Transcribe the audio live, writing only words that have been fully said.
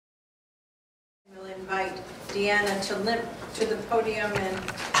invite Deanna to limp to the podium and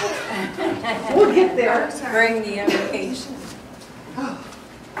We'll get there. bring the invocation.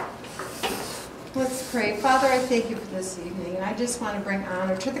 Let's pray. Father, I thank you for this evening, and I just want to bring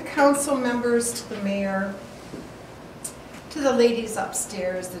honor to the council members, to the mayor, to the ladies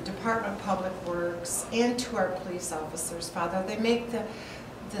upstairs, the Department of Public Works, and to our police officers, Father. They make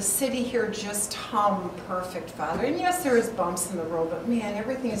the city here just hum perfect, Father. And yes, there is bumps in the road, but man,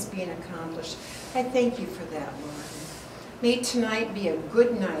 everything is being accomplished. I thank you for that, Lord. May tonight be a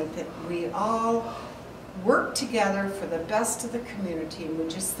good night, that we all work together for the best of the community, and we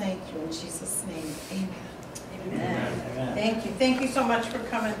just thank you in Jesus' name. Amen. Amen. Thank you. Thank you so much for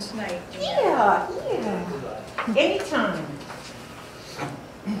coming tonight. Yeah. Anytime.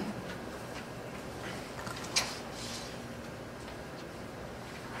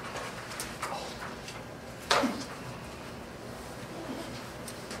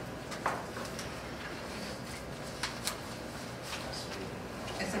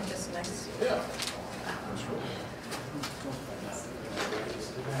 Isn't this nice? Yeah.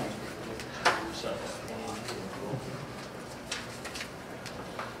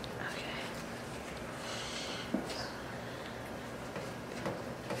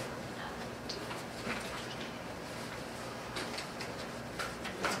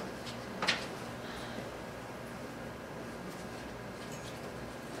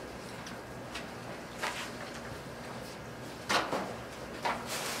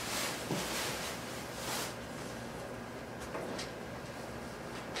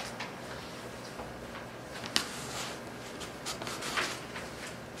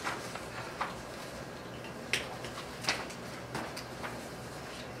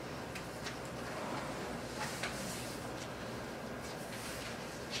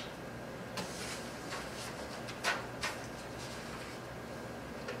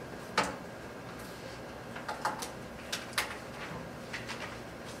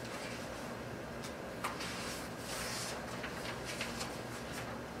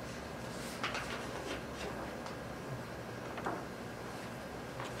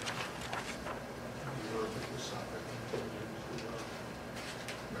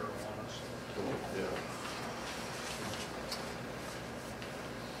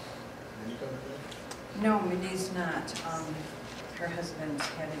 No, Minnie's not. Her husband's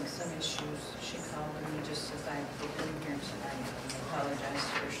having some issues. She called me just as I was in here tonight. I apologize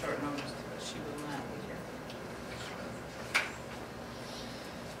for short notice, but she will not be here.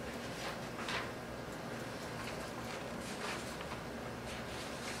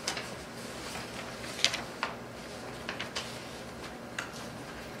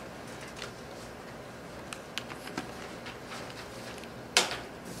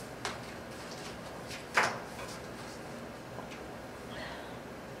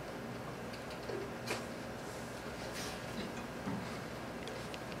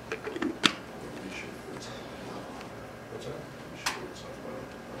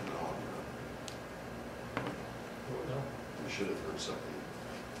 Should have heard something.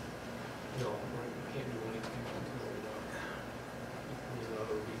 No, we can't do anything until we had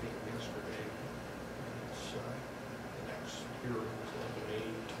a meeting yesterday. And it's the next hearing is like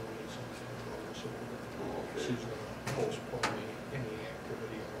May 20-something. So she's going to postpone any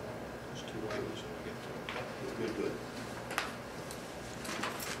activity at all. There's 2 items when we get to it. Good.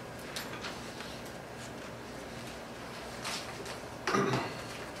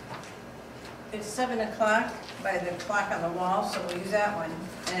 It's 7 o'clock by the clock on the wall, so we'll use that one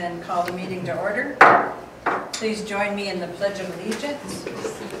and call the meeting to order. Please join me in the Pledge of Allegiance.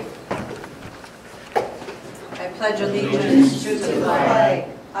 I pledge allegiance to the flag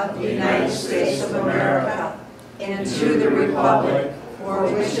of the United States of America and to the republic for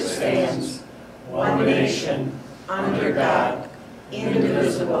which it stands, one nation, under God,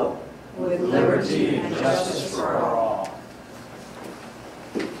 indivisible, with liberty and justice for all.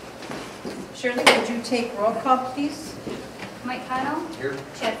 Shirley, would you take roll call, please? Mike Connell. Here.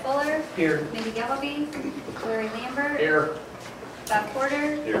 Chad Fuller. Here. Mindy Gellaby. Larry Lambert. Here. Bob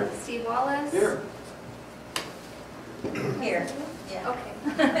Porter. Here. Steve Wallace. Here. Here. Yeah.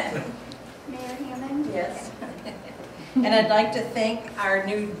 Okay. Mayor Hammond. Yes. And I'd like to thank our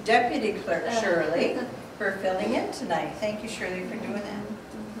new deputy clerk, Shirley, for filling in tonight. Thank you, Shirley, for doing that.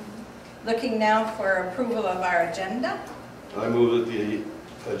 Looking now for approval of our agenda. I move that the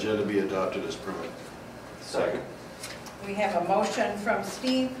agenda be adopted as printed. Second. We have a motion from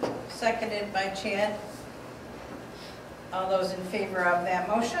Steve, seconded by Chad. All those in favor of that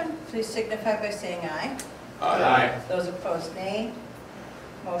motion, please signify by saying aye. Aye. Those opposed, nay.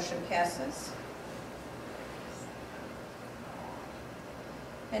 Motion passes.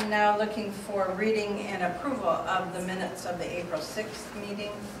 And now looking for reading and approval of the minutes of the April 6th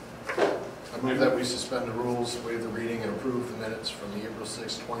meeting. I move that we suspend the rules, waive the reading, and approve the minutes from the April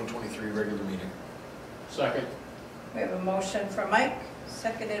 6, 2023 regular meeting. Second. We have a motion from Mike,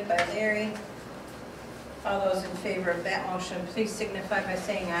 seconded by Larry. All those in favor of that motion, please signify by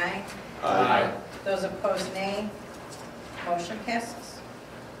saying aye. Aye. Those opposed, nay. Motion passes.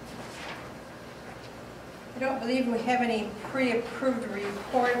 I don't believe we have any pre-approved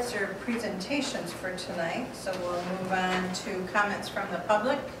reports or presentations for tonight, so we'll move on to comments from the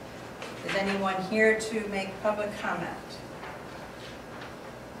public. Is anyone here to make public comment?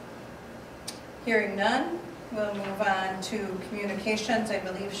 Hearing none, we'll move on to communications. I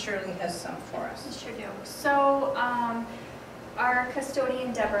believe Shirley has some for us. Sure do. So, our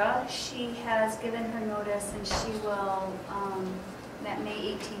custodian Deborah, she has given her notice and she will, that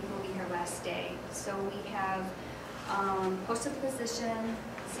May 18th will be her last day. So we have posted the position,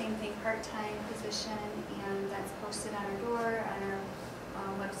 same thing, part-time position, and that's posted on our door, on our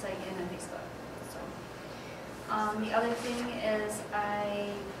website, and on Facebook. So, the other thing is I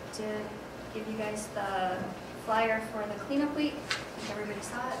did give you guys the flyer for the cleanup week. I think everybody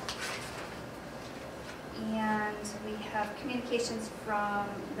saw it. And we have communications from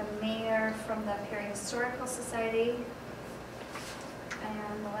the mayor, from the Perry Historical Society.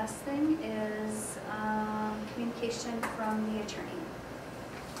 And the last thing is communication from the attorney.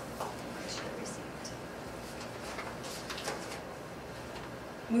 I should have received.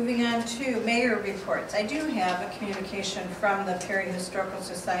 Moving on to mayor reports. I do have a communication from the Perry Historical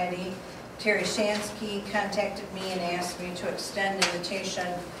Society. Terry Shansky contacted me and asked me to extend an invitation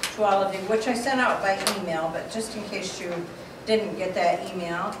to all of you, which I sent out by email, but just in case you didn't get that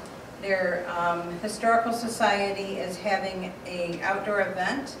email, their Historical Society is having an outdoor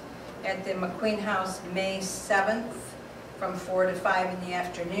event at the McQueen House May 7th from 4 to 5 in the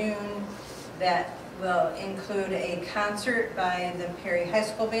afternoon that will include a concert by the Perry High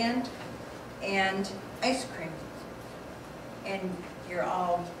School Band and ice cream. And you're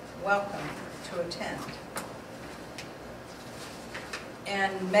all welcome to attend.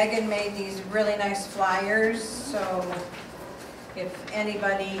 And Megan made these really nice flyers, so if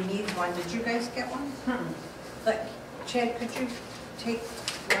anybody needs one, did you guys get one? Look, Chad, could you take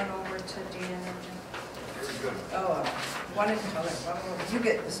one over to Dan? Very good. Oh, one in color. You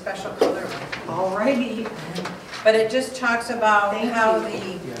get the special color one. Alrighty. But it just talks about Thank how you.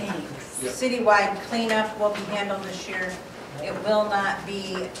 the Thanks. Yep. citywide cleanup will be handled this year. It will not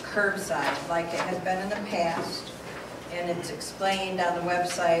be curbside like it has been in the past. And it's explained on the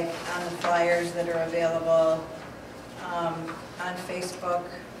website, on the flyers that are available, on Facebook.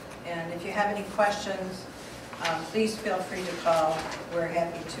 And if you have any questions, please feel free to call. We're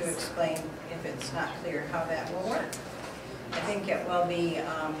happy to explain if it's not clear how that will work. I think it will be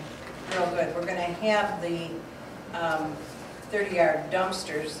real good. We're going to have the 30-yard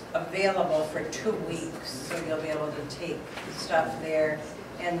dumpsters available for 2 weeks, so you'll be able to take stuff there,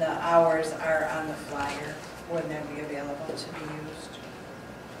 and the hours are on the flyer when they'll be available to be used.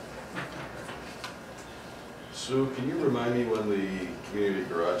 Sue, can you remind me when the community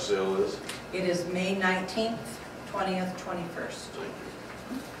garage sale is? It is May 19th, 20th, 21st. Thank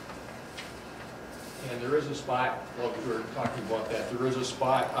you. And there is a spot, while we were talking about that, there is a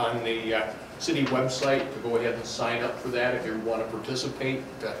spot on the city website to go ahead and sign up for that if you want to participate.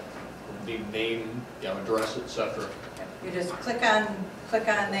 That would be name, address, etc. You just click on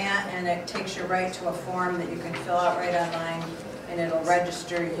that, and it takes you right to a form that you can fill out right online, and it'll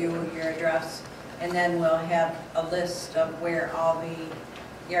register you, your address, and then we'll have a list of where all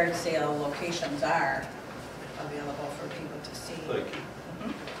the yard sale locations are available for people to see. Thank you.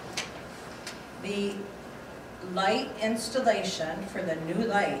 The light installation for the new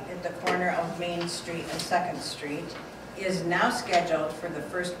light at the corner of Main Street and 2nd Street is now scheduled for the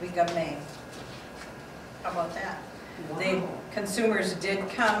first week of May. How about that? The consumers did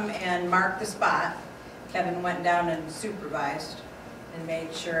come and mark the spot. Kevin went down and supervised and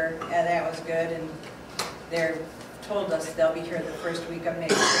made sure that was good, and they told us they'll be here the first week of May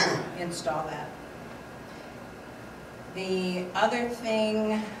to install that. The other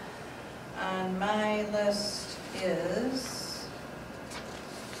thing on my list is,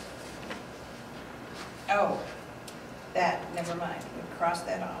 never mind, we crossed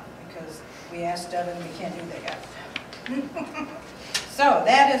that off because we asked Devin, we can't do that yet. So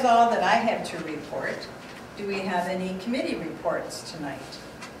that is all that I have to report. Do we have any committee reports tonight?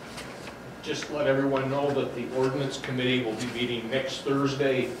 Just let everyone know that the ordinance committee will be meeting next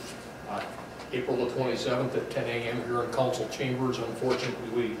Thursday, April the 27th at 10 a.m. here in council chambers. Unfortunately,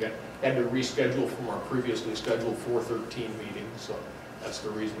 we had to reschedule from our previously scheduled 4:13 meeting, so That's the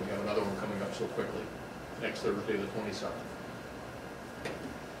reason we have another one coming up so quickly, next Thursday, the 27th.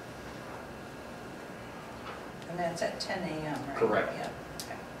 And that's at 10 a.m., right? Correct. Yeah.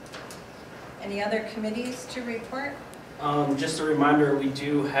 Okay. Any other committees to report? Just a reminder, we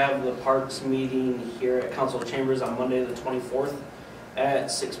do have the Parks meeting here at Council Chambers on Monday, the 24th at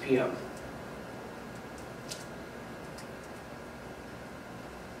 6 p.m.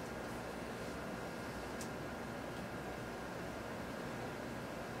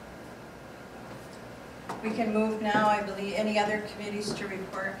 We can move now, I believe, any other committees to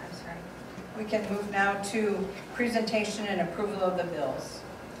report? I'm sorry. We can move now to presentation and approval of the bills.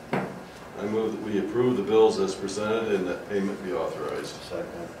 I move that we approve the bills as presented and that payment be authorized. Second.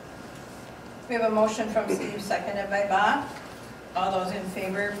 We have a motion from Steve, seconded by Bob. All those in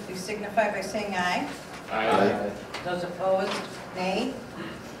favor, please signify by saying aye. Aye. Those opposed, nay.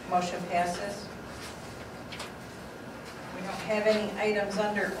 Motion passes. We don't have any items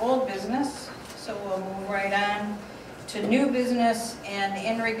under old business, so we'll move right on to new business. And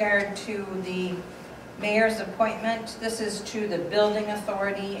in regard to the mayor's appointment, this is to the building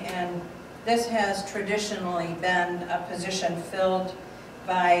authority, and this has traditionally been a position filled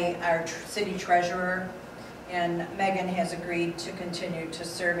by our city treasurer, and Megan has agreed to continue to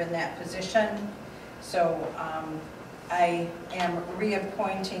serve in that position. So I am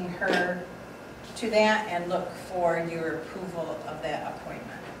reappointing her to that and look for your approval of that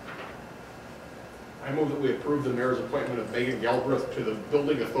appointment. I move that we approve the mayor's appointment of Megan Galbraith to the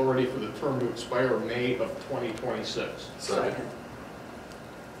building authority for the term to expire May of 2026. Second.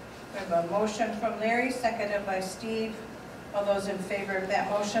 We have a motion from Larry, seconded by Steve. All those in favor of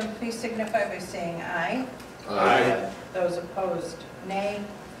that motion, please signify by saying aye. Aye. Those opposed, nay.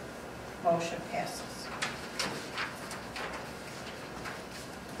 Motion passes.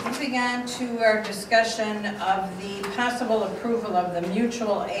 Moving on to our discussion of the possible approval of the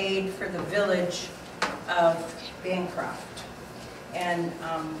mutual aid for the village of Bancroft. And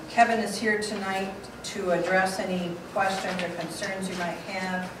Kevin is here tonight to address any questions or concerns you might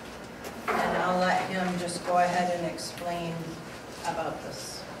have. And I'll let him just go ahead and explain about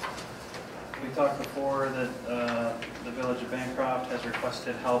this. We talked before that the Village of Bancroft has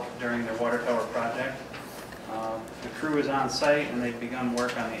requested help during their water tower project. The crew is on site and they've begun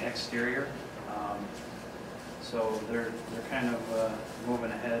work on the exterior. So they're kind of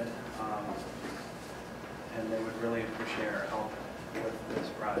moving ahead, and they would really appreciate our help with this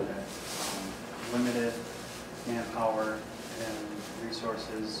project. Limited manpower and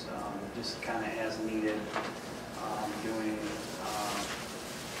resources, just kind of as needed, doing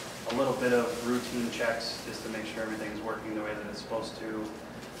a little bit of routine checks just to make sure everything's working the way that it's supposed to,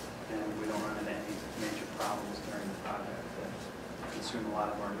 and we don't run into any major problems during the project that consume a lot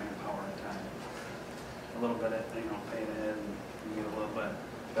of our manpower and time. A little bit of, paid ahead, and you get a little bit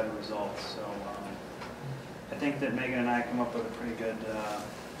better results. So I think that Megan and I come up with a pretty good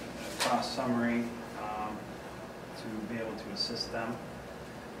cost summary to be able to assist them.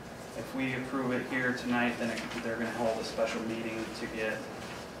 If we approve it here tonight, then they're going to hold a special meeting to get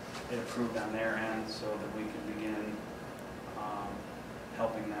it approved on their end so that we can begin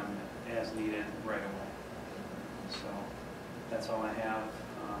helping them as needed right away. So that's all I have.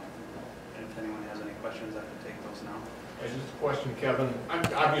 If anyone has any questions, I can take those now. Just a question, Kevin.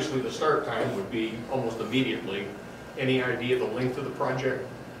 Obviously, the start time would be almost immediately. Any idea the length of the project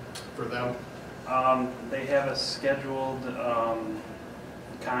for them? They have a scheduled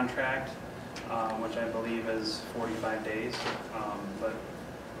contract, which I believe is 45 days. But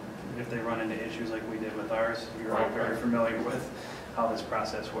if they run into issues like we did with ours, you're all very familiar with how this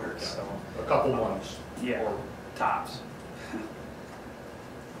process works. So A couple months? yeah, Or tops.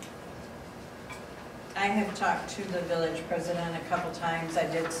 I have talked to the village president a couple times. I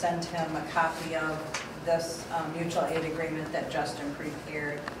did send him a copy of this mutual aid agreement that Justin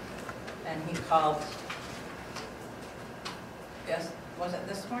prepared, and he called, yes, was it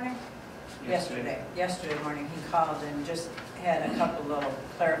this morning? Yesterday morning, he called and just had a couple little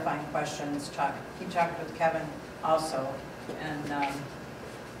clarifying questions. He talked with Kevin also, and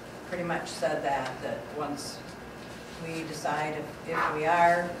pretty much said that once we decide if we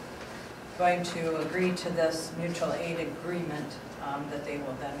are going to agree to this mutual aid agreement, that they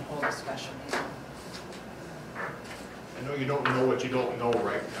will then hold a special meeting. I know you don't know what you don't know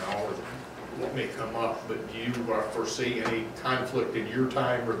right now, or what may come up, but do you foresee any conflict in your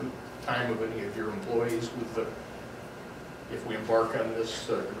time or the time of any of your employees with if we embark on this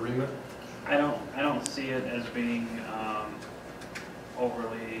agreement? I don't see it as being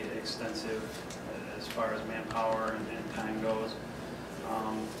overly extensive as far as manpower and time goes.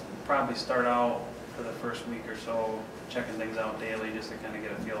 Probably start out for the first week or so checking things out daily just to kind of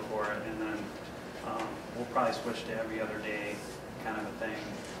get a feel for it. And then we'll probably switch to every other day kind of a thing.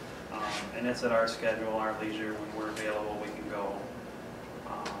 And it's at our schedule, our leisure, when we're available, we can go.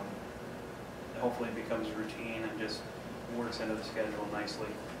 Hopefully it becomes routine and just works into the schedule nicely.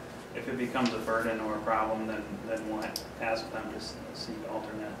 If it becomes a burden or a problem, then we'll ask them to seek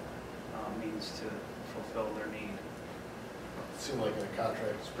alternate means to fulfill their need. It seemed like in a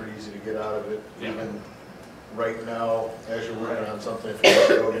contract, it's pretty easy to get out of it. Even right now, as you're working on something, if you want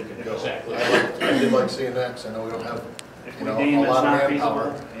to go, you can go. Exactly. I did like seeing that, because I know we don't have, If you we know, deem a it's lot not of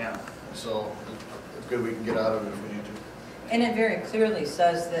manpower. feasible, yeah. So it's good we can get out of it if we need to. And it very clearly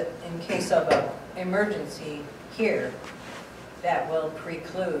says that in case of an emergency here, that will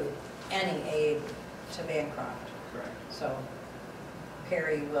preclude any aid to Bancroft. Correct. So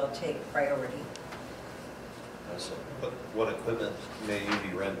Perry will take priority. So, what equipment may you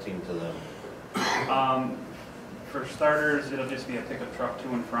be renting to them? For starters, it'll just be a pickup truck to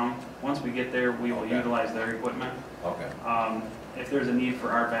and from. Once we get there, we will Okay. utilize their equipment. Okay. If there's a need for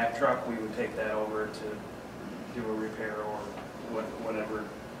our back truck, we would take that over to do a repair or whatever,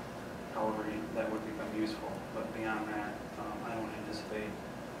 however that would become useful. But beyond that, I don't anticipate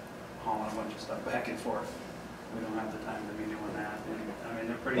hauling a bunch of stuff back and forth. We don't have the time to be doing that. And, I mean,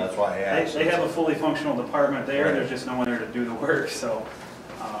 they're pretty. That's why I asked. They have a fully functional department there. Right. There's just no one there to do the work. So.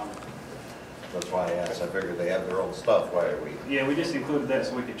 That's why I asked. I figured they have their own stuff. Why are we? Yeah, we just included that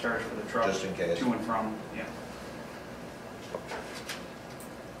so we could charge for the truck. Just in case. To and from, yeah.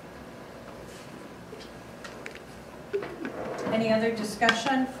 Any other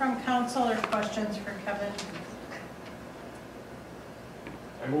discussion from council or questions for Kevin?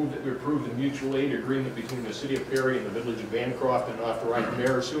 I move that we approve the mutual aid agreement between the City of Perry and the Village of Bancroft and authorize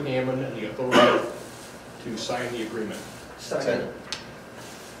Mayor Sue Hammond and the authority to sign the agreement. Second.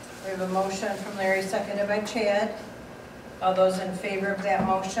 We have a motion from Larry, seconded by Chad. All those in favor of that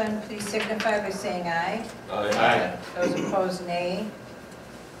motion, please signify by saying aye. Aye. Those opposed, nay.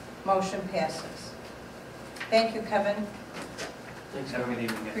 Motion passes. Thank you, Kevin. Thanks, Have a good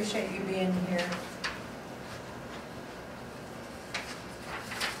evening, guys. Appreciate you being here.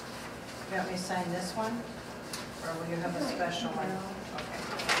 You want me to sign this one? Or will you have a special one? Okay.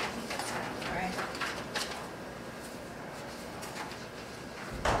 All right.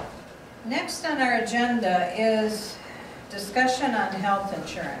 Next on our agenda is discussion on health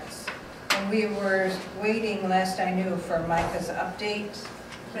insurance. And we were waiting, last I knew, for Micah's update.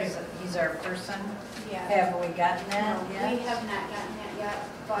 He's our person. Yeah. Have we gotten that No, yet? we have not gotten that yet,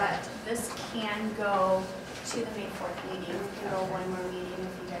 but this can go to the May 4th meeting. We can go one more meeting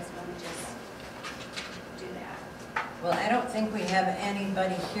if you guys want to just do that. Well, I don't think we have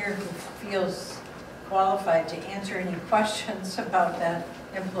anybody here who feels qualified to answer any questions about that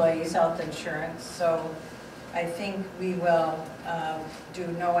employee's health insurance. So I think we will do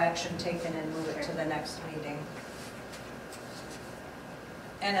no action taken and move it to the next meeting.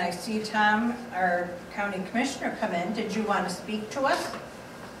 And I see Tom, our county commissioner, come in. Did you want to speak to us?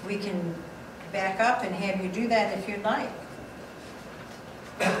 We can back up and have you do that if you'd like.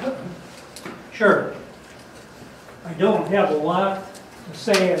 Sure. I don't have a lot to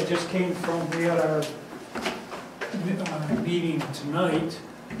say. I just came from, we had our meeting tonight,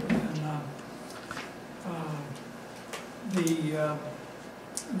 and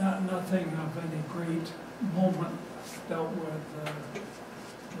nothing of any great moment dealt with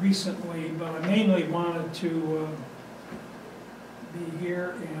recently, but I mainly wanted to be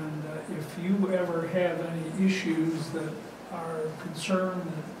here, and if you ever have any issues that are concerned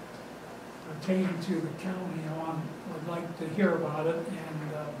that pertain to the county, I would like to hear about it,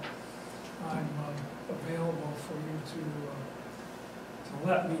 and I'm available for you to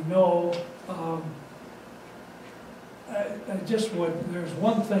let me know. I just would, there's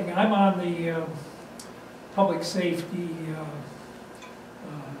one thing, I'm on the public safety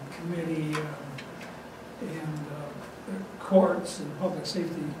committee and courts and public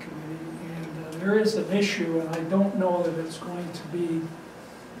safety committee, and there is an issue, and I don't know that it's going to be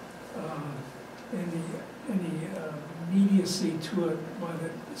any immediacy to it, but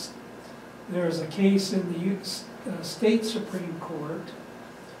there's a case in the state Supreme Court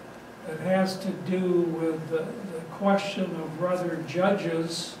that has to do with the question of whether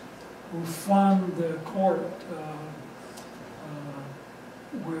judges who fund the court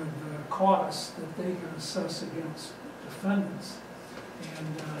with costs that they can assess against defendants. And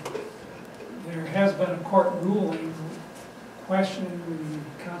there has been a court ruling questioning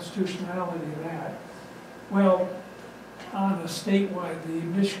the constitutionality of that. Well, on a statewide, the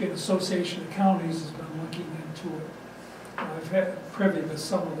Michigan Association of Counties has been looking into it. I've had privy to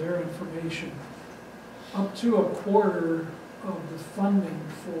some of their information. up to a quarter of the funding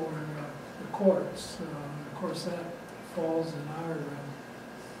for the courts. Of course, that falls in our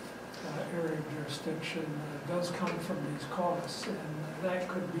area of jurisdiction, does come from these costs, and that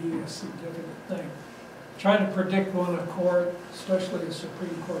could be a significant thing. Trying to predict when a court, especially the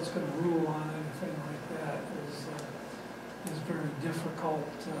Supreme Court's going to rule on anything like that is very difficult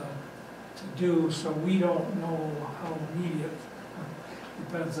to do, so we don't know how immediate,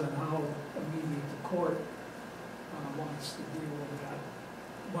 depends on how immediate the court wants to deal with that.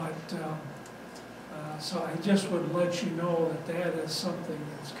 But so I just would let you know that that is something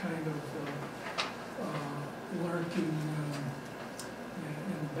that's kind of lurking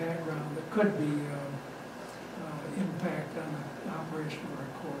in the background that could be impact on the operation of our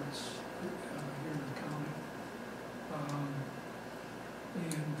courts here in the county.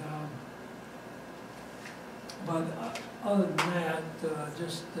 But other than that,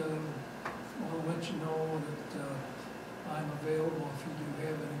 just I'll let you know that I'm available if you do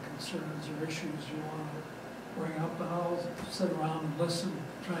have any concerns or issues you want to bring up. And I'll sit around and listen,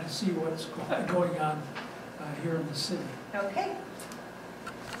 try to see what's going on here in the city. Okay.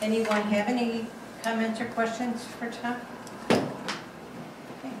 Anyone have any comments or questions for Tom?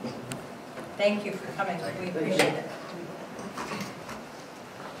 Okay. Thank you for coming. We appreciate it.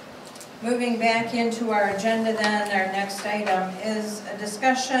 Moving back into our agenda then, our next item is a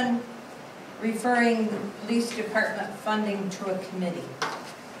discussion referring the police department funding to a committee.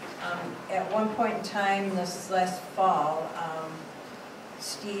 At one point in time this last fall,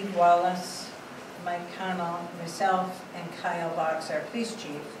 Steve Wallace, Mike Connell, myself, and Kyle Box, our police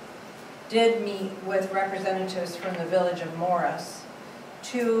chief, did meet with representatives from the village of Morris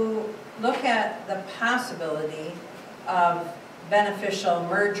to look at the possibility of beneficial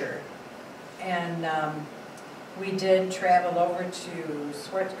merger. And we did travel over to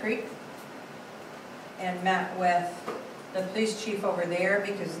Swartz Creek and met with the police chief over there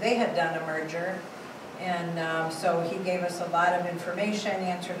because they had done a merger. And so he gave us a lot of information,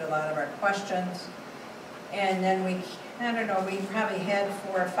 answered a lot of our questions. And then we, I don't know, we probably had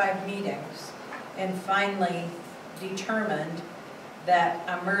 4 or 5 meetings and finally determined that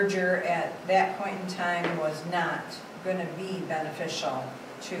a merger at that point in time was not going to be beneficial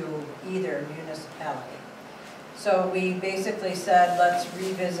to either municipality. So we basically said, let's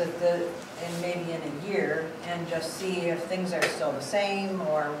revisit maybe in a year and just see if things are still the same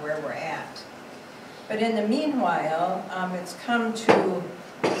or where we're at. But in the meanwhile, it's come to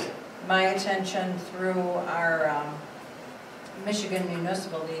my attention through our Michigan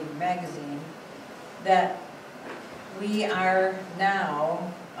Municipal League magazine that we are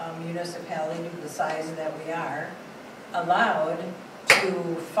now, a municipality of the size that we are, allowed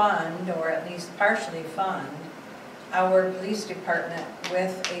to fund, or at least partially fund, our police department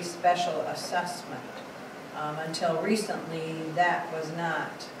with a special assessment. Until recently, that was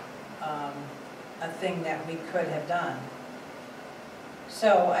not a thing that we could have done.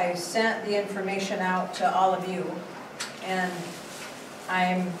 So I sent the information out to all of you, and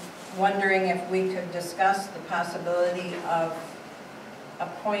I'm wondering if we could discuss the possibility of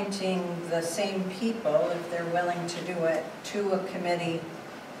appointing the same people, if they're willing to do it, to a committee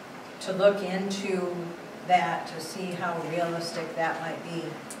to look into that, to see how realistic that might be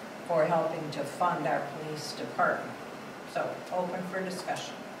for helping to fund our police department. So, open for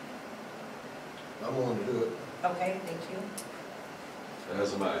discussion. I'm willing to do it. Okay, thank you.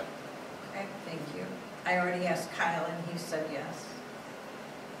 As am I. Okay, thank you. I already asked Kyle and he said yes.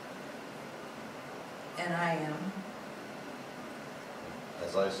 And I am.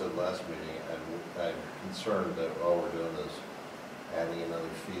 As I said last meeting, I'm concerned that all we're doing is adding another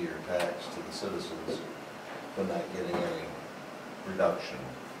fee or tax to the citizens, but not getting any reduction.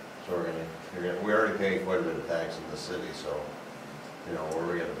 So we're already paying quite a bit of tax in the city, so, you know, where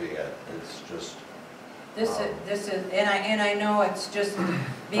we're gonna be at, it's just. This is, and I know it's just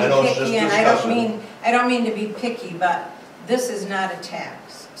being I know it's just picky, and discussion. I don't mean to be picky, but this is not a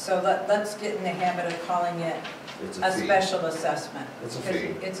tax. So let's get in the habit of calling it It's a fee. special assessment. It's a Because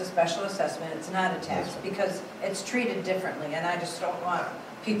fee. it's a special assessment, it's not a tax, Yes. because it's treated differently, and I just don't want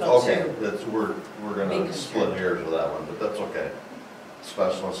people Okay, to. that's, we're Be gonna concerned. split hairs with that one, but that's okay.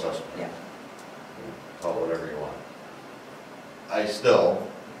 Special assessment. Yeah. Call it whatever you want.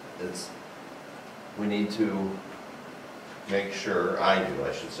 We need to make sure, I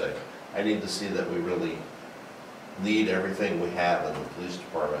should say, I need to see that we really need everything we have in the police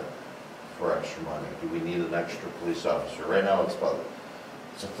department for extra money. Do we need an extra police officer? Right now, it's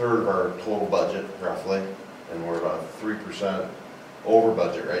a third of our total budget, roughly, and we're about 3% over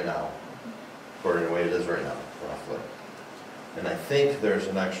budget right now, according to the way it is right now, roughly. And I think there's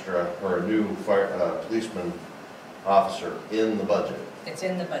an extra, or a new fire, policeman officer in the budget. It's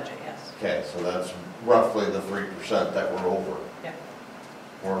in the budget, yes. Okay, so that's roughly the 3% that we're over. Yep.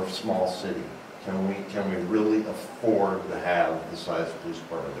 We're a small city. Can we really afford to have the size police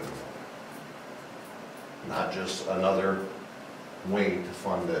department that we have? Not just another way to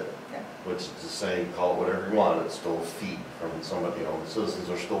fund it, Yep. which is to say, call it whatever you want, it's still a fee from somebody, you know, the citizens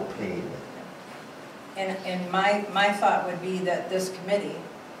are still paying it. And my thought would be that this committee,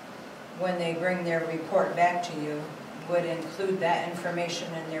 when they bring their report back to you, would include that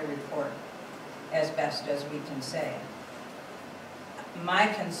information in their report as best as we can say. My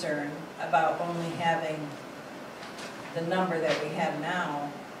concern about only having the number that we have now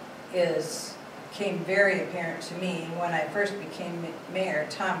came very apparent to me when I first became mayor.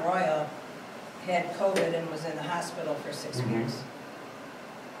 Tom Royal had COVID and was in the hospital for 6 weeks.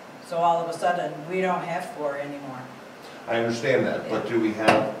 So all of a sudden, we don't have 4 anymore. I understand that, but do we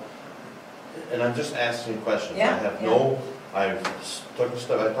have, and I'm just asking questions. Yeah, I have yeah. no, I took a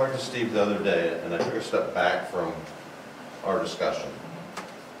step, I talked to Steve the other day, and I took a step back from our discussion.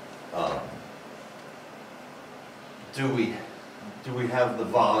 Do we have the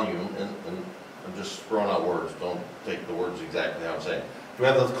volume, and I'm just throwing out words, don't take the words exactly how I'm saying. Do we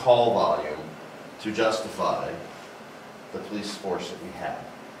have the call volume to justify the police force that we have?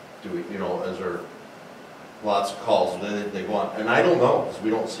 Do we, you know, is there lots of calls, they go on, and I don't know, because we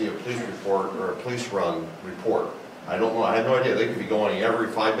don't see a police report or a police run report. I don't know, I have no idea, they could be going every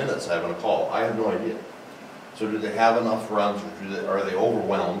 5 minutes having a call, I have no idea. So do they have enough runs, or are they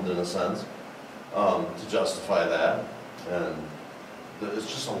overwhelmed in a sense, to justify that? And it's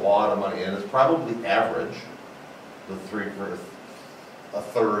just a lot of money, and it's probably average, a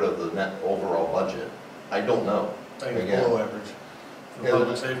third of the net overall budget. I don't know. I think it's Again. below average. For Yeah,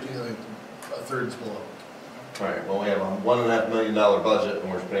 public safety, I think a third's below. All right, well, we have a $1.5 million budget,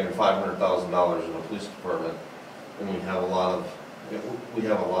 and we're spending $500,000 in the police department, and we have a lot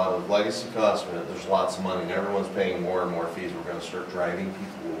of legacy costs, and there's lots of money, and everyone's paying more and more fees. We're gonna start driving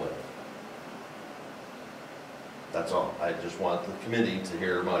people away. That's all. I just want the committee to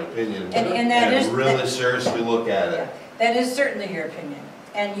hear my opinion And that is- really seriously look at Yeah, it. that is certainly your opinion,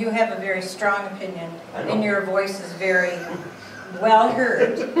 and you have a very strong opinion, I know. and your voice is very well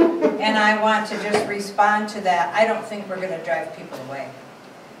heard. And I want to just respond to that. I don't think we're going to drive people away.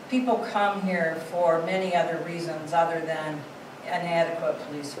 People come here for many other reasons other than an adequate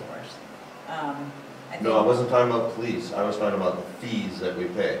police force. No, I wasn't talking about police. I was talking about the fees that we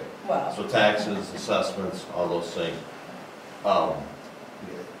pay. Well, So taxes, assessments, all those things.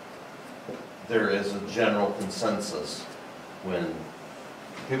 There is a general consensus when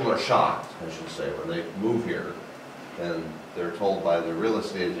people are shocked, I should say, when they move here and they're told by the real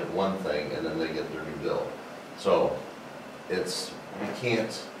estate agent one thing and then they get their new bill. So we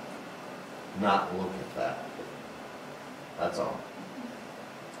can't not look at that. That's all.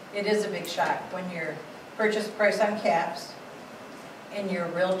 it is a big shock when your purchase price on caps and your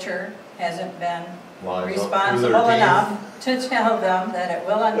realtor hasn't been Lies up through their responsible teeth. enough to tell them that it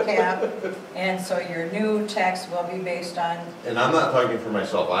will uncap, and so your new tax will be based on, And I'm not talking for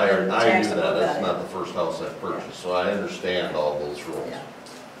myself. I And knew taxable that. That's value. not the first house I've purchased, so I understand all those rules.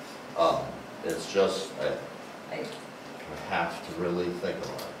 yeah. It's just, I- we have to really think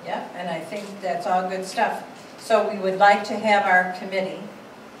about it. Yeah, and I think that's all good stuff. So we would like to have our committee,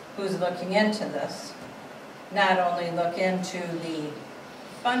 who's looking into this, not only look into the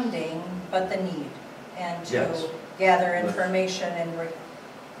funding, but the need, and to Yes. gather information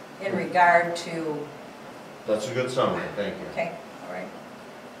in regard to, That's a good summary, thank you. okay, all right.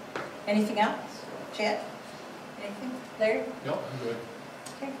 Anything else? Chad? Anything? Larry? No, I'm good.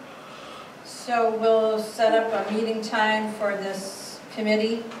 Okay. So we'll set up a meeting time for this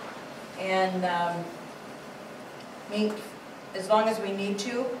committee and meet as long as we need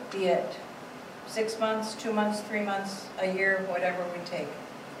to, be it 6 months, 2 months, 3 months, a year, whatever we take.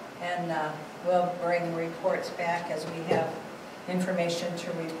 And we'll bring reports back as we have information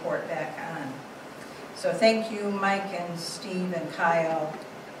to report back on. So thank you, Mike and Steve and Kyle,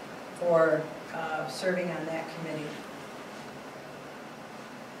 for serving on that committee.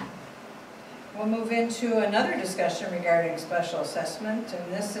 We'll move into another discussion regarding special assessment,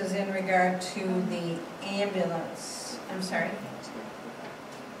 and this is in regard to the ambulance, I'm sorry.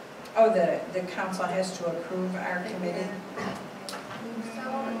 Oh, the council has to approve our committee?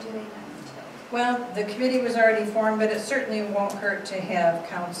 So do they not? Well, the committee was already formed, but it certainly won't hurt to have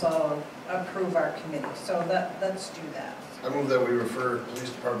council approve our committee, so let's do that. I move that we refer police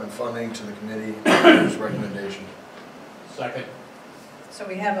department funding to the committee as recommendation. Second. So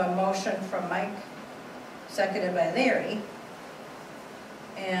we have a motion from Mike, seconded by Larry,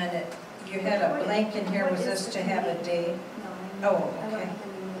 And you had a blank in here, was this to have a date? No. Oh, I don't okay. have the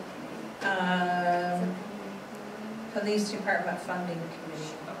name of the committee. Police Department Funding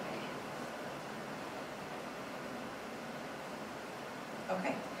Committee.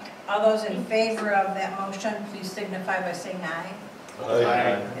 Okay. All those in favor of that motion, please signify by saying aye.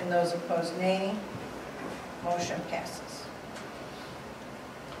 Aye. And those opposed, nay. Motion passes.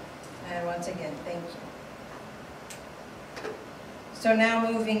 And once again, thank you. So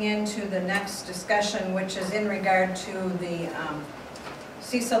now moving into the next discussion, which is in regard to the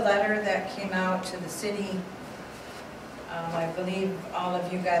CISA letter that came out to the city. I believe all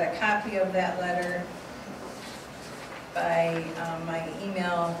of you got a copy of that letter by my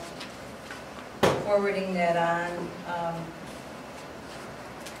email, forwarding that on.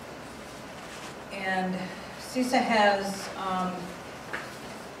 And CISA has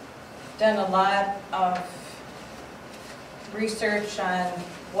done a lot of research on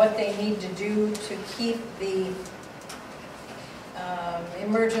what they need to do to keep the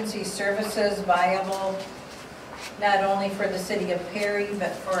emergency services viable, not only for the city of Perry,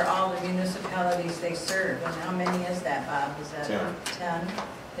 but for all the municipalities they serve. And how many is that, Bob? Is that 10?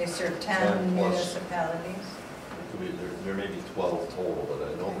 They serve 10 10 plus. municipalities. There may be 12 total, but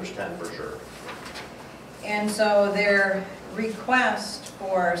I know there's 10 for sure. And so their request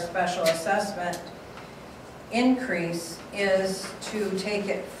for special assessment increase is to take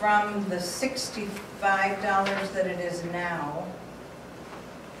it from the $65 that it is now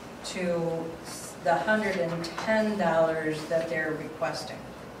to the $110 that they're requesting.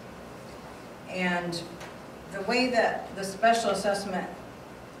 And the way that the special assessment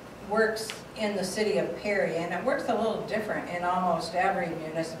works in the city of Perry, and it works a little different in almost every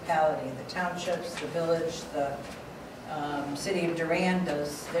municipality, the townships, the village, the city of Durand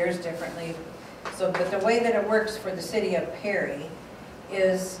does theirs differently. So, but the way that it works for the city of Perry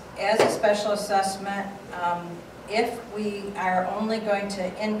is as a special assessment, if we are only going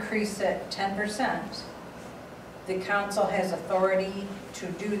to increase it 10%, the council has authority to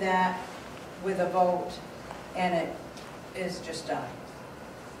do that with a vote, and it is just done.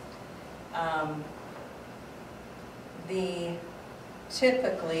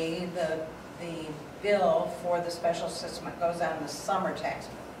 Typically, the bill for the special assessment goes on the summer tax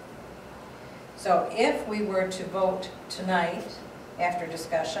bill. So if we were to vote tonight, after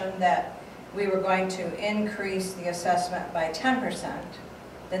discussion, that we were going to increase the assessment by 10%,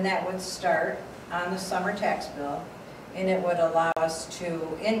 then that would start on the summer tax bill, and it would allow us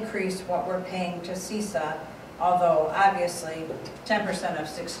to increase what we're paying to CISA, although obviously 10% of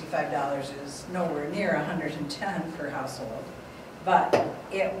 $65 is nowhere near $110 per household. But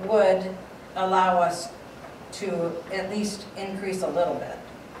it would allow us to at least increase a little bit,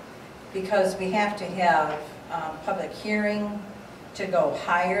 because we have to have public hearing to go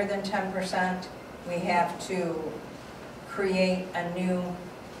higher than 10%. We have to create a new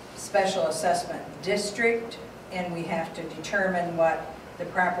special assessment district, and we have to determine what the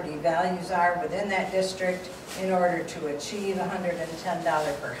property values are within that district in order to achieve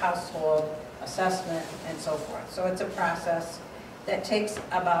 $110 per household assessment and so forth. So it's a process that takes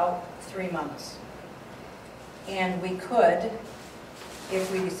about 3 months. And we could,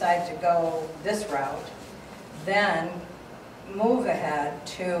 if we decide to go this route, then move ahead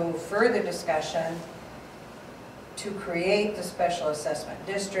to further discussion to create the special assessment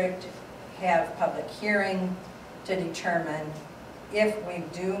district, have public hearing to determine if we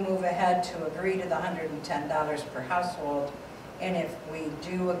do move ahead to agree to the $110 per household. And if we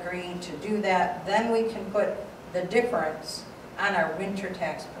do agree to do that, then we can put the difference on our winter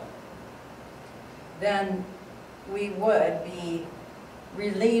tax bill. Then we would be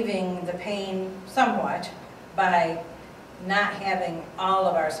relieving the pain somewhat by not having all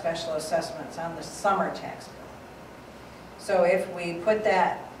of our special assessments on the summer tax bill. So if we put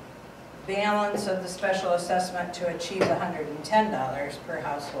that balance of the special assessment to achieve the $110 per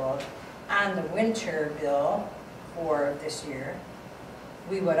household on the winter bill for this year,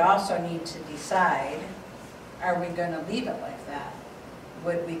 we would also need to decide, are we going to leave it like that?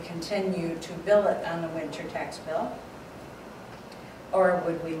 Would we continue to bill it on the winter tax bill? Or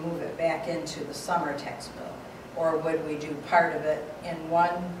would we move it back into the summer tax bill? Or would we do part of it in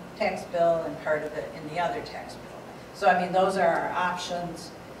one tax bill and part of it in the other tax bill? So I mean, those are our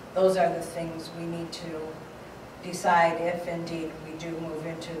options. Those are the things we need to decide if indeed we do move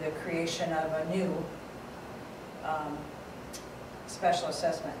into the creation of a new special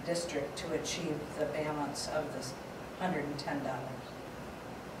assessment district to achieve the balance of this $110.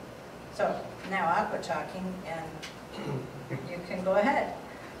 So now I'll quit talking and you can go ahead.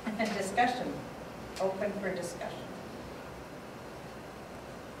 Discussion, open for discussion.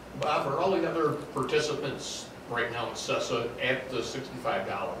 Bob, are all the other participants right now in CESA at the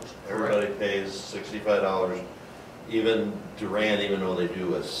 $65? Everybody pays $65. Even Durant, even though they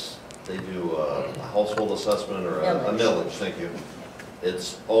do a household assessment or a millage, thank you.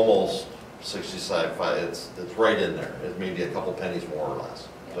 It's almost 65, it's right in there. It may be a couple pennies more or less,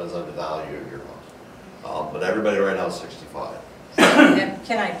 depends on the value of your house. But everybody right now is 65. And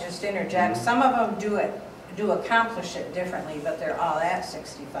can I just interject? Some of them do accomplish it differently, but they're all at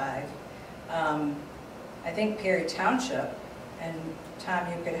 65. I think Perry Township, and Tom,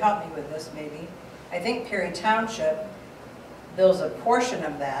 you could help me with this maybe. I think Perry Township bills a portion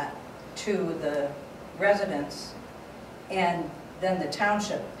of that to the residents, and then the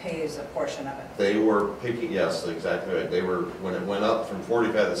township pays a portion of it. They were picking, yes, exactly right. They were, when it went up from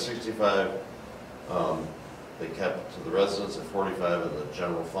 45 to 65, they kept to the residents at 45 and the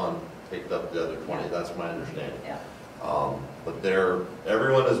general fund picked up the other 20. That's my understanding. Yeah. But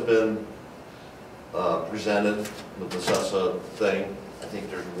everyone has been presented with the CESA thing. I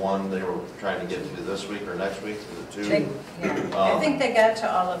think there's one they were trying to get to this week or next week, is it 2? I think they got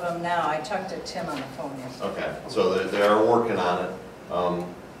to all of them now. I talked to Tim on the phone yesterday. Okay, so they are working on it.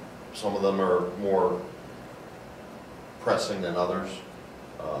 Some of them are more pressing than others,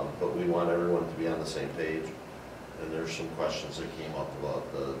 but we want everyone to be on the same page. And there's some questions that came up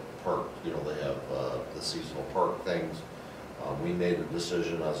about the park, they have the seasonal park things. We made a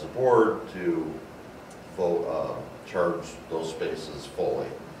decision as a board to vote, charge those spaces fully,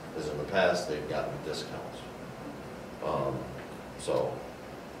 as in the past they've gotten discounts. So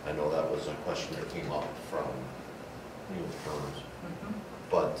I know that was a question that came up from firms.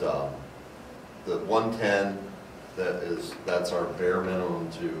 But the 110, that's our bare minimum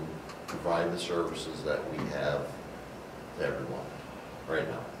to provide the services that we have to everyone right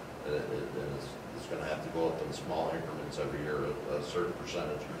now. It's going to have to go up in small increments every year, a certain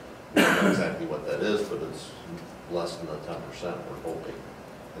percentage. We don't know exactly what that is, but it's less than the 10% we're hoping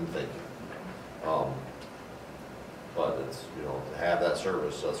and thinking. But it's, to have that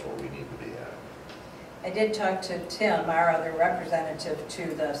service, that's where we need to be at. I did talk to Tim, our other representative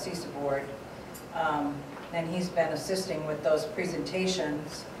to the CESA board, and he's been assisting with those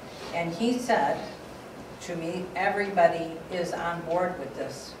presentations. And he said to me, everybody is on board with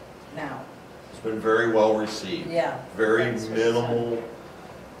this now. It's been very well received. Yeah. Very minimal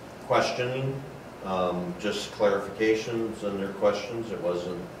questioning, just clarifications in their questions. It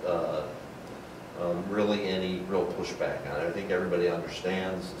wasn't really any real pushback on it. I think everybody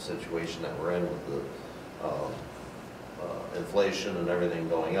understands the situation that we're in with the inflation and everything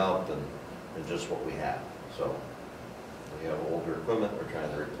going up and just what we have. So we have older equipment we're trying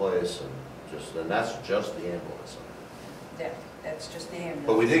to replace, and that's just the ambulance. Yeah, that's just the ambulance.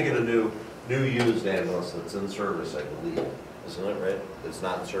 But we did get a new used ambulance that's in service, I believe. Isn't it right? It's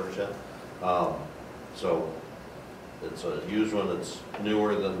not in service yet. So it's a used one that's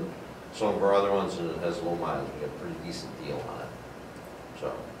newer than some of our other ones, and it has low mileage. We got a pretty decent deal on it.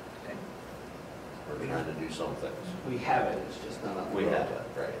 So we're trying to do some things. We have it, it's just not on the We road have yet. it,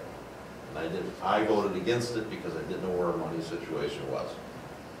 right. And I voted against it because I didn't know where our money situation was.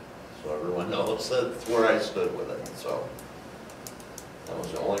 So everyone knows that's where I stood with it. So that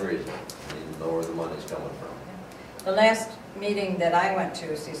was the only reason. I need to know where the money's coming from. The last meeting that I went to,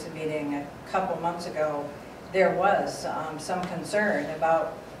 CESA meeting a couple months ago, there was some concern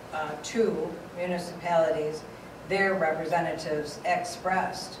about 2 municipalities. Their representatives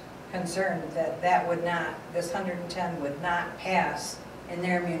expressed concern that this 110 would not pass in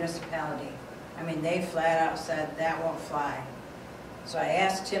their municipality. I mean, they flat out said that won't fly. So I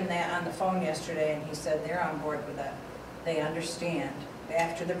asked him that on the phone yesterday, and he said they're on board with it. They understand.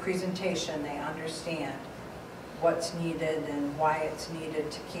 After the presentation, they understand what's needed and why it's needed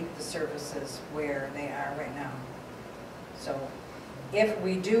to keep the services where they are right now. So if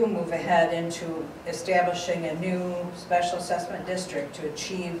we do move ahead into establishing a new special assessment district to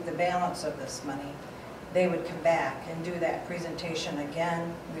achieve the balance of this money, they would come back and do that presentation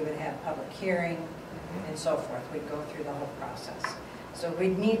again. We would have public hearing and so forth. We'd go through the whole process. So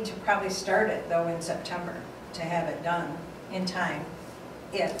we'd need to probably start it though in September to have it done in time,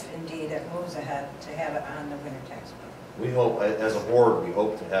 if indeed it moves ahead, to have it on the winter tax bill. We hope, as a board, we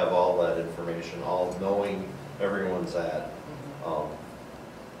hope to have all that information, all knowing everyone's at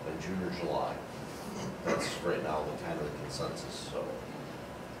in June or July. That's right now the kind of the consensus, so,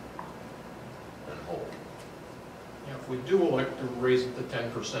 and hope. Yeah, if we do elect to raise it to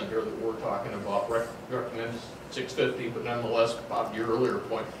 10% here that we're talking about, recommend $650, but nonetheless, Bob, your earlier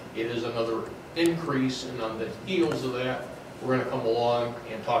point, it is another increase, and on the heels of that, we're going to come along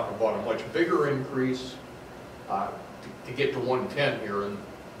and talk about a much bigger increase to get to 110 here, and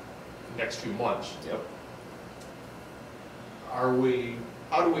next few months. Yep. How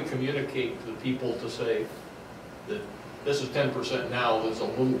do we communicate to the people to say that this is 10% now, there's a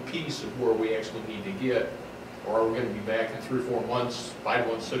little piece of where we actually need to get? Or are we gonna be back in 3 or 4 months, 5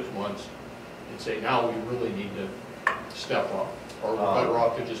 months, 6 months, and say, now we really need to step up? Or we're better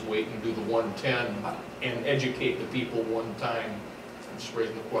off to just wait and do the 110 and educate the people one time? I'm just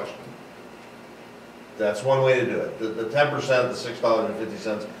raising the question. That's one way to do it. The 10%, the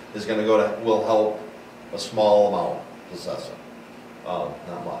 $6.50 is gonna go to, will help a small amount to Sessa.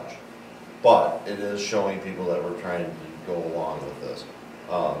 Not much. But it is showing people that we're trying to go along with this.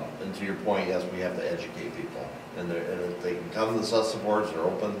 And to your point, yes, we have to educate people. And if they can come to the Sessa boards, they're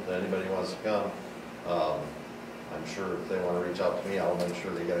open to anybody who wants to come. I'm sure if they wanna reach out to me, I'll make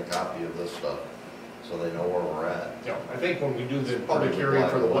sure they get a copy of this stuff, so they know where we're at. Yeah, I think when we do the public hearing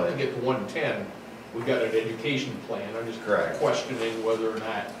for the one to get to 110, we've got an education plan. I'm just Correct. questioning whether or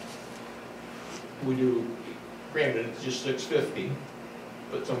not we do, granted, it's just 650,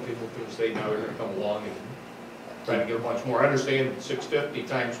 but some people can say now they're gonna come along and try to get a bunch more. I understand 650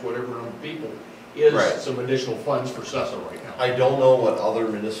 times whatever number of people is Right. some additional funds for Sessa right now. I don't know what other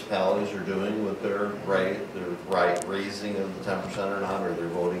municipalities are doing with their raising of the 10% or not, or they're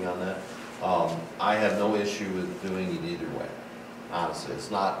voting on that. I have no issue with doing it either way, honestly.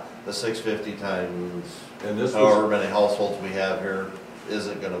 It's not the 650 times And this however was, many households we have here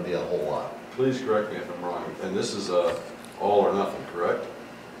isn't gonna be a whole lot. please correct me if I'm wrong, and this is all or nothing, correct?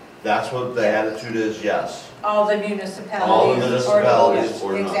 That's what the attitude is, yes. All the municipalities. All the or- municipalities yes,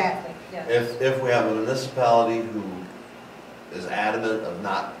 or not. Exactly, yeah. If we have a municipality who is adamant of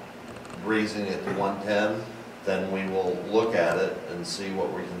not raising it to 110, then we will look at it and see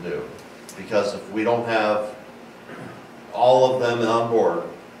what we can do. Because if we don't have all of them on board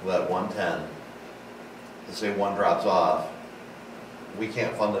with that 110, to say one drops off, we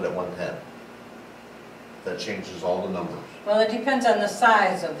can't fund it at 110. That changes all the numbers. Well, it depends on the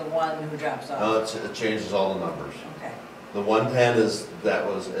size of the one who drops off. No, it changes all the numbers. Okay. The 110 is, that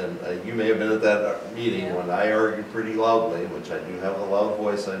was, and you may have been at that meeting Yeah. when I argued pretty loudly, which I do have a loud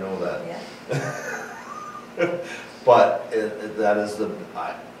voice, I know that. Yeah. But that is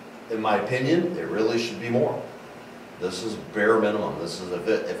in my opinion, it really should be more. This is bare minimum. This is,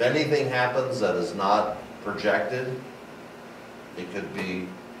 if anything happens that is not projected, it could be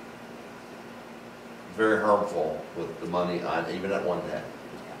very harmful with the money on, even at 110.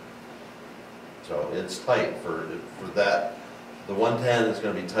 So it's tight for that. The 110 is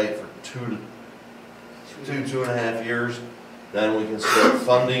gonna be tight for two and a half years. Then we can start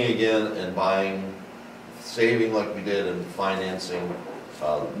funding again and buying, saving like we did and financing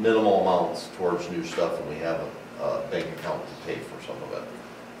minimal amounts towards new stuff, and we have a bank account to pay for some of it.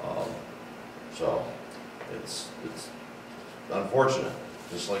 So it's unfortunate,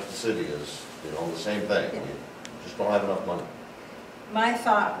 just like the city is, the same thing. We just don't have enough money. My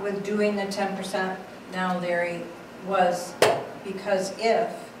thought with doing the 10% now, Larry, was because if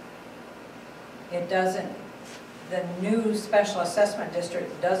it doesn't, the new special assessment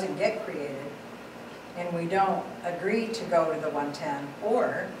district doesn't get created, and we don't agree to go to the 110,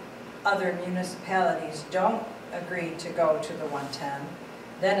 or other municipalities don't agree to go to the 110,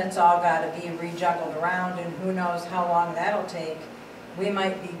 then it's all got to be rejuggled around, and who knows how long that'll take. We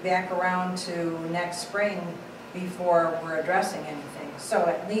might be back around to next spring before we're addressing anything. So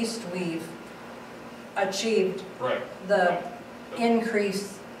at least we've achieved Right. the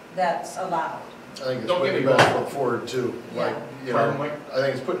increase that's allowed. I think it's Don't putting get your me best wrong. foot forward too, like, Pardon, Mike? I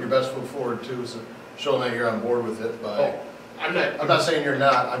think it's putting your best foot forward too, so showing that you're on board with it by, Oh, I'm not saying you're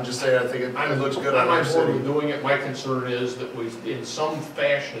not, I'm just saying I think it looks good on I'm our on board with city. doing it. My concern is that we, in some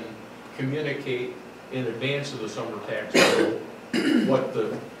fashion, communicate in advance of the summer tax bill what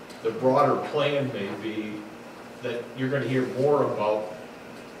the broader plan may be, that you're gonna hear more about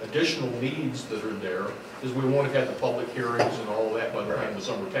additional needs that are there, because we won't have had the public hearings and all that by the time the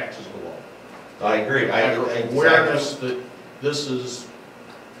summer taxes go out. I agree. Awareness that this is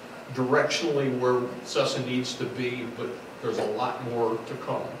directionally where Sessa needs to be, but there's a lot more to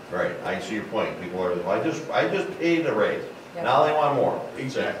come. Right, I see your point. People are, I just paid a raise. Yep. Now they want more.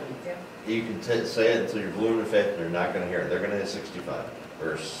 Exactly. You can say it until you're blue in the face, and they're not gonna hear it. They're gonna hit 65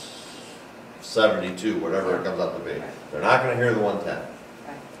 or 72, whatever it comes up to be. They're not gonna hear the 110.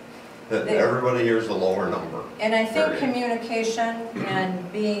 They- Everybody hears the lower number. And I think Period. communication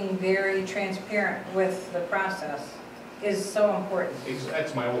and being very transparent with the process is so important.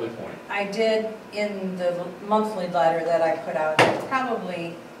 That's my only point. I did, in the monthly letter that I put out,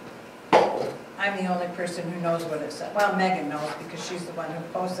 probably, I'm the only person who knows what it said. Well, Megan knows because she's the one who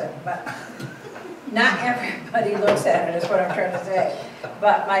posted it, but not everybody looks at it, is what I'm trying to say.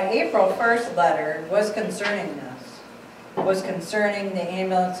 But my April 1st letter was concerning this, was concerning the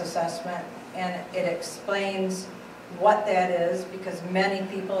ambulance assessment, and it explains what that is, because many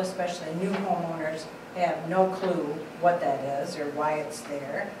people, especially new homeowners, have no clue what that is or why it's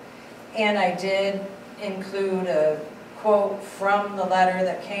there. And I did include a quote from the letter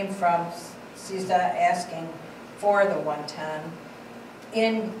that came from CISA asking for the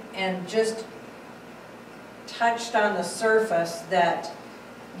 110, and just touched on the surface that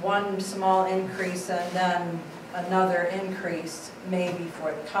one small increase and then another increase may be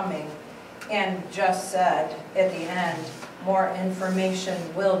forthcoming, and just said at the end, more information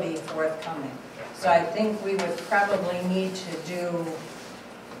will be forthcoming. So I think we would probably need to do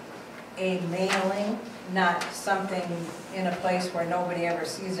a mailing, not something in a place where nobody ever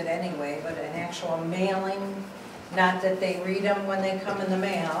sees it anyway, but an actual mailing, not that they read them when they come in the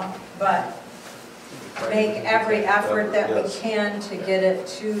mail, but make every effort that we can to get it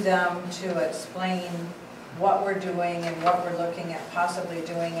to them, to explain what we're doing and what we're looking at possibly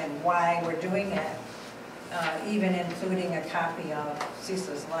doing and why we're doing it, even including a copy of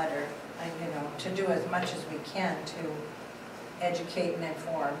CISA's letter, you know, to do as much as we can to educate and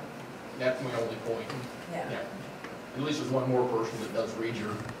inform. That's my only point. Yeah. At least there's one more person that does read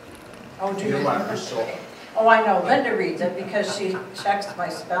your letters, so. Oh, I know, Linda reads it because she checks my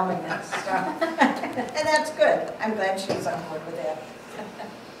spelling and stuff. And that's good. I'm glad she's on board with that.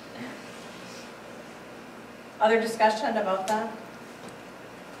 Other discussion about that?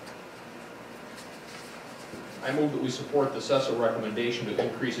 I move that we support the CESA recommendation to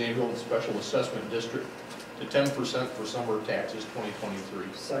increase ambulance special assessment district to 10% for summer taxes 2023.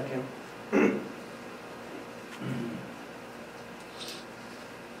 Second.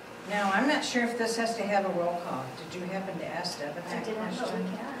 Now, I'm not sure if this has to have a roll call. Did you happen to ask Devin that question?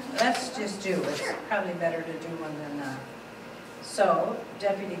 Let's just do it. It's probably better to do one than not. So,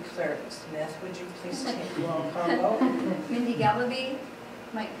 Deputy Clerk Smith, would you please take the roll call vote? Mindy Galvaby,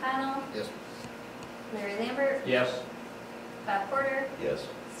 Mike Connell, Yes. Larry Lambert, Yes. Bob Porter, Yes.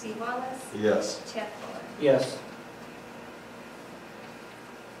 Steve Wallace, Yes. Chad Fuller. Yes.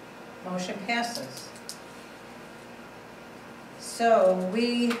 Motion passes. So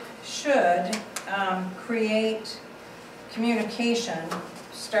we should create communication,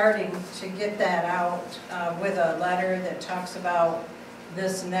 starting to get that out with a letter that talks about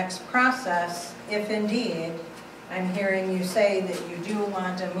this next process, if indeed, I'm hearing you say that you do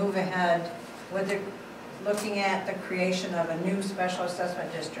want to move ahead with the, looking at the creation of a new special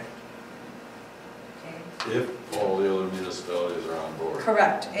assessment district. Okay. If all the other municipalities are on board.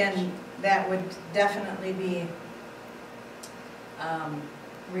 Correct, and that would definitely be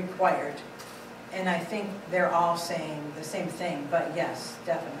required. And I think they're all saying the same thing, but yes,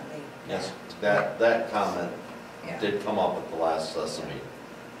 definitely. Yes, that comment Yeah. did come up at the last CESA meeting.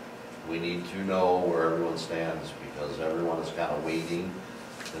 We need to know where everyone stands because everyone is kind of waiting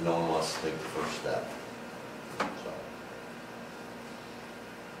and no one wants to take the first step. So.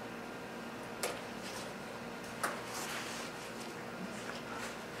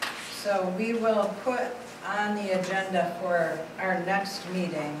 So we will put on the agenda for our next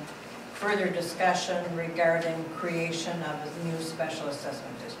meeting further discussion regarding creation of a new special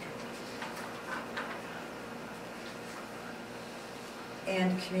assessment district.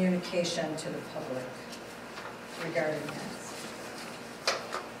 And communication to the public regarding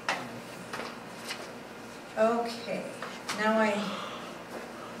that. Okay, now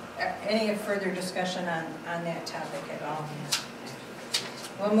any further discussion on that topic at all?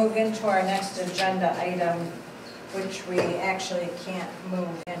 We'll move into our next agenda item, which we actually can't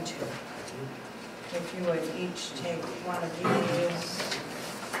move into. If you would each take one of these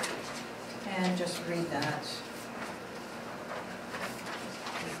and just read that.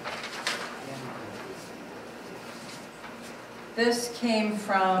 This came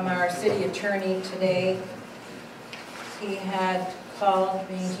from our city attorney today. He had called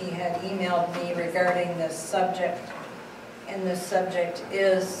me, he had emailed me regarding this subject, and this subject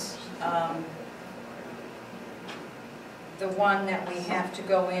is the one that we have to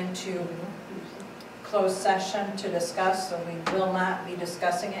go into closed session to discuss, so we will not be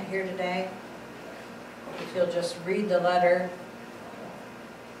discussing it here today. If you'll just read the letter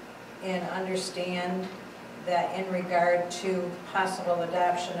and understand that in regard to possible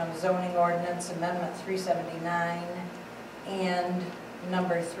adoption of zoning ordinance amendment 379 and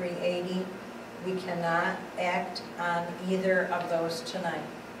number 380, we cannot act on either of those tonight.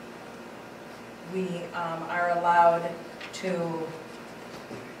 We are allowed to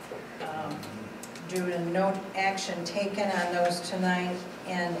due to no action taken on those tonight,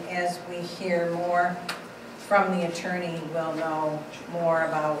 and as we hear more from the attorney, we'll know more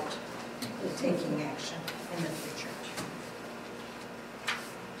about taking action in the future.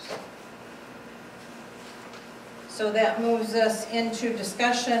 So that moves us into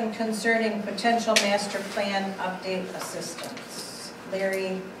discussion concerning potential master plan update assistance.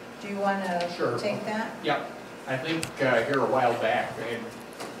 Larry, do you want to Sure. take that? Yeah, I think here a while back, I had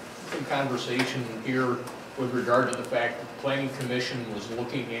some conversation here with regard to the fact that the Planning Commission was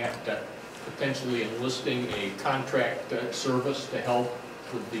looking at potentially enlisting a contract service to help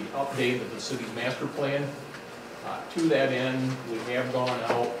with the update of the city's master plan. To that end, we have gone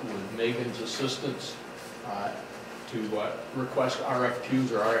out with Megan's assistance to request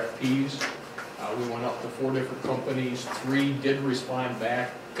RFQs or RFPs. We went up to 4 different companies. 3 did respond back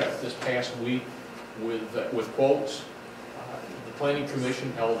this past week with quotes. The Planning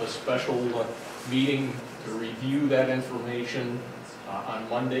Commission held a special meeting to review that information on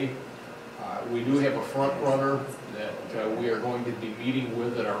Monday. We do have a front runner that we are going to be meeting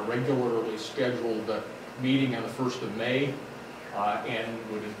with at our regularly scheduled meeting on the 1st of May. And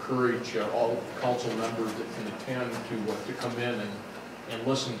would encourage all of the council members that can attend to come in and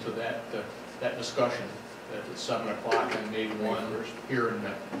listen to that discussion. That's at 7 o'clock on May 1 here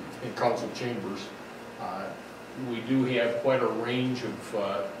in council chambers. We do have quite a range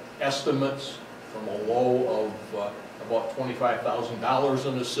of estimates, from a low of about $25,000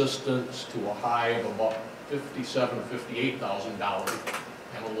 in assistance to a high of about $57,000 or $58,000,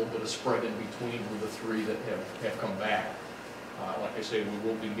 and a little bit of spread in between with the 3 that have come back. Like I say, we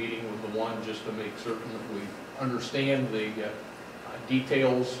will be meeting with the one just to make certain that we understand the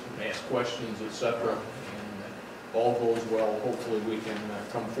details, and ask questions, etc. And if all goes well, hopefully we can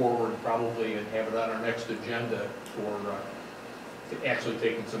come forward probably and have it on our next agenda for actually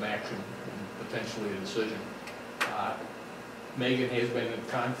taking some action and potentially a decision. Megan has been in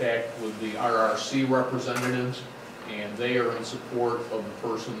contact with the RRC representatives, and they are in support of the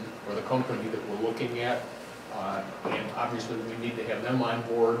person or the company that we're looking at. And obviously we need to have them on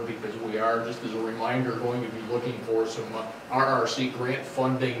board, because we are, just as a reminder, going to be looking for some RRC grant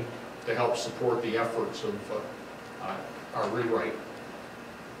funding to help support the efforts of our rewrite.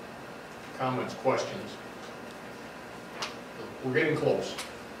 Comments, questions? We're getting close.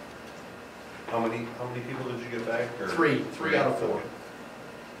 How many people did you get back? Or? 3 out of 4.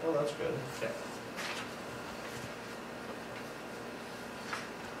 Oh, that's good. Yeah.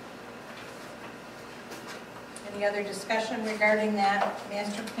 Any other discussion regarding that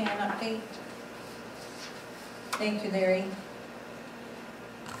master plan update? Thank you, Larry.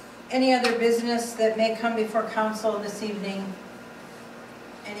 Any other business that may come before council this evening?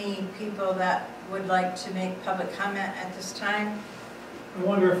 Any people that would like to make public comment at this time? I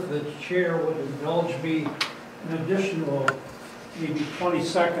wonder if the chair would indulge me an additional maybe 20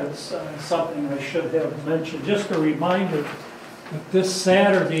 seconds on something I should have mentioned. Just a reminder that this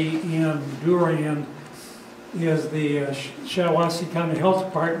Saturday in Durand is the Shiawassee County Health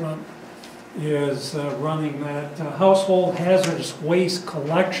Department is running that household hazardous waste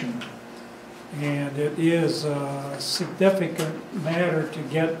collection. And it is a significant matter to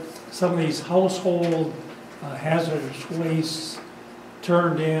get some of these household hazardous wastes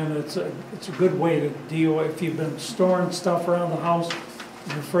turned in. It's a good way to deal if you've been storing stuff around the house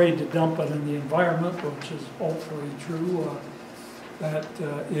and afraid to dump it in the environment, which is hopefully true. That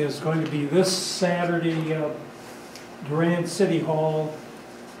is going to be this Saturday, Durand City Hall,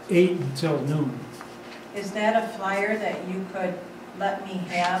 8 until noon. Is that a flyer that you could let me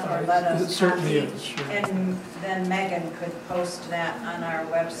have or let us It certainly copy? is, sure. And then Megan could post that on our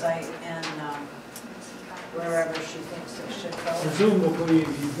website and wherever she thinks it should go. Presumably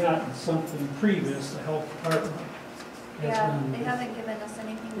you've gotten something previous, the health department. has Yeah, been- they haven't given us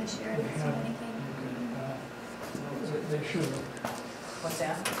anything this year, I They didn't see haven't. anything. They should have. What's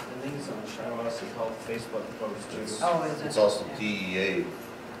that? The link's on the Shiawassee Health Facebook post too. Oh, is it? It's also Yeah. DEA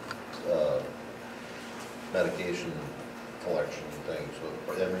medication collection thing,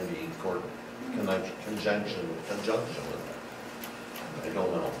 so that may be in conjunction with it. I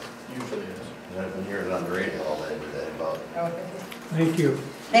don't know. Usually is. I've been hearing it on the radio all day today about. Okay. Thank you.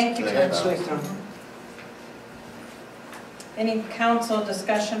 Thank you, Thanks. Judge. Any council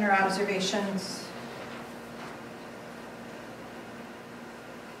discussion or observations?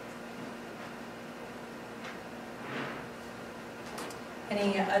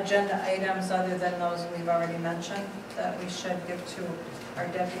 Any agenda items other than those we've already mentioned that we should give to our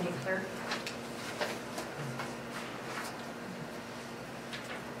deputy clerk?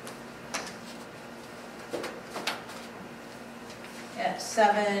 At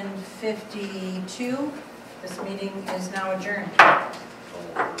at 7:52. This meeting is now adjourned. All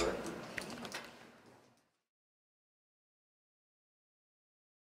correct.